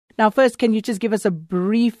Now, first, can you just give us a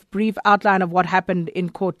brief outline of what happened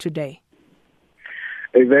in court today?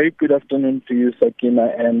 A very good afternoon to you,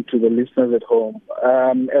 Sakina, and to the listeners at home.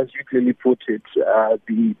 As you clearly put it,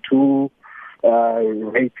 the two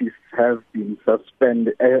rapists have been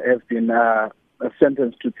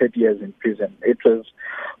sentenced to 30 years in prison. It was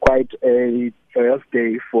quite a joyous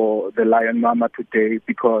day for the Lion Mama today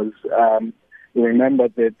because remember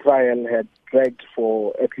the trial had dragged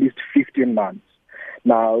for at least 15 months.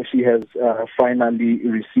 Now she has finally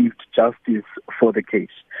received justice for the case.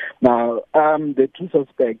 Now, the two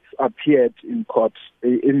suspects appeared in court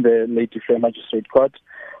in the Lady Fair Magistrate Court,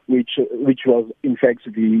 which was in fact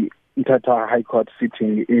the Mthatha High Court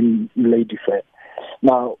sitting in Lady Fair.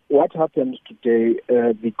 Now, what happened today?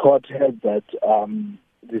 The court held that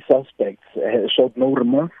the suspects showed no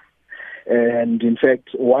remorse. And in fact,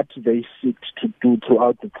 what they seek to do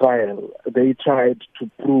throughout the trial, they tried to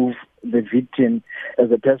prove the victim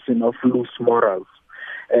as a person of loose morals.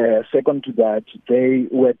 Second to that, they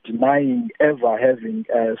were denying ever having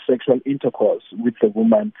sexual intercourse with the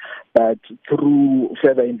woman, but through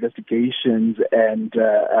further investigations and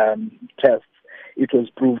tests, it was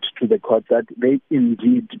proved to the court that they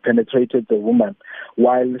indeed penetrated the woman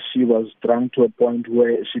while she was drunk to a point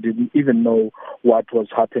where she didn't even know what was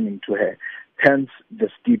happening to her. Hence the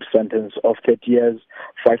steep sentence of 30 years,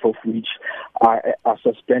 5 of which are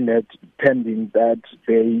suspended pending that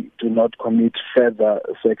they do not commit further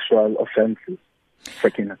sexual offences.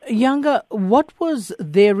 Younger, what was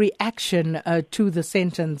their reaction to the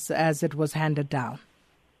sentence as it was handed down?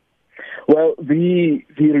 Well, the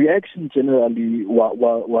reaction generally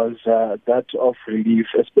was that of relief,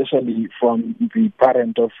 especially from the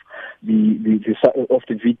parent of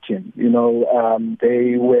the victim. You know,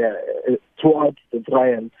 they were throughout the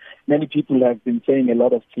trial. Many people have been saying a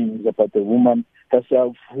lot of things about the woman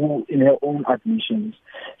herself, who, in her own admissions,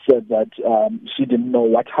 said that she didn't know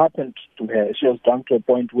what happened to her. She was drunk to a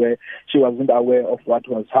point where she wasn't aware of what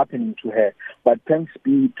was happening to her. But thanks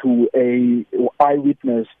be to a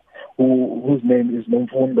eyewitness whose name is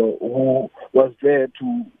Nomfundo, who was there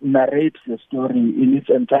to narrate the story in its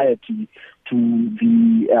entirety to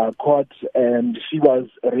the court, and she was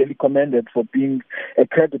really commended for being a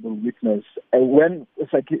credible witness. When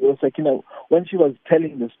she was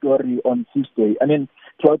telling the story on Tuesday, I mean,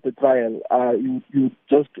 throughout the trial, you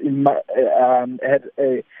just had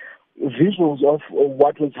visuals of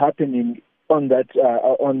what was happening on that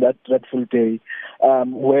dreadful day,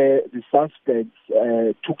 where the suspects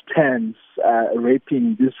took turns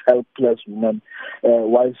raping this helpless woman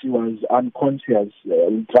while she was unconscious,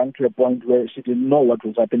 drunk to a point where she didn't know what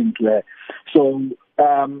was happening to her. So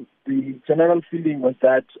the general feeling was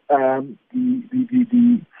that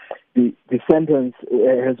the sentence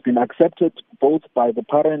has been accepted both by the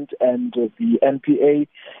parent and the NPA,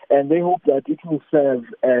 and they hope that it will serve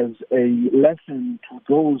as a lesson to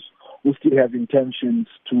those who still have intentions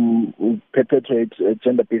to perpetrate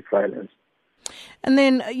gender-based violence. And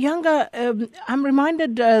then, Younger, I'm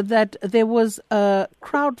reminded that there was a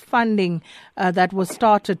crowdfunding that was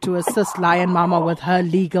started to assist Lion Mama with her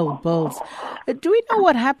legal bills. Do we know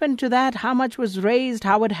what happened to that? How much was raised?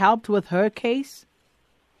 How it helped with her case?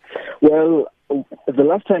 Well, the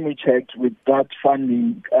last time we checked with that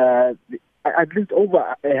funding, at least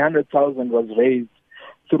over 100,000 was raised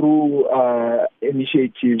through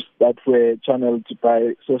initiatives that were channeled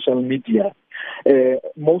by social media.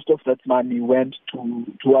 Most of that money went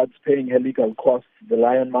towards paying her legal costs. The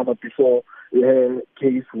Lion Mama, before her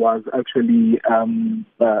case was actually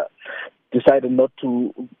decided not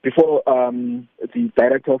to, before the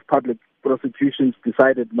Director of Public Prosecutions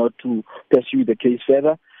decided not to pursue the case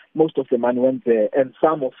further, most of the money went there, and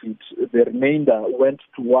some of it, the remainder, went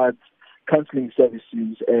towards counseling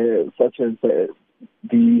services, such as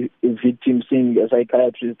the victim seeing a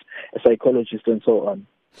psychiatrist, a psychologist, and so on.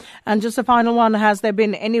 And just a final one, has there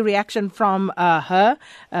been any reaction from her,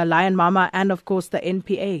 Lion Mama, and of course the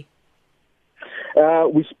NPA?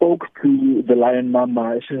 We spoke to the Lion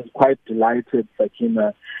Mama. She was quite delighted,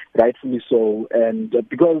 Sakina, rightfully so, and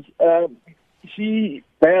because she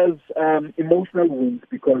bears emotional wounds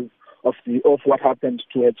because of what happened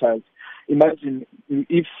to her child. Imagine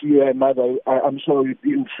if you are a mother, I'm sure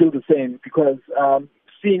you feel the same, because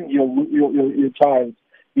seeing your child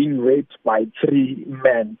being raped by 3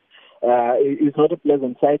 men is not a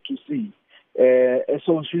pleasant sight to see.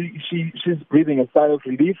 So she's breathing a sigh of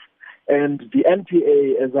relief, and the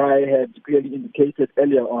NPA, as I had clearly indicated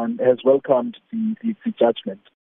earlier on, has welcomed the judgment.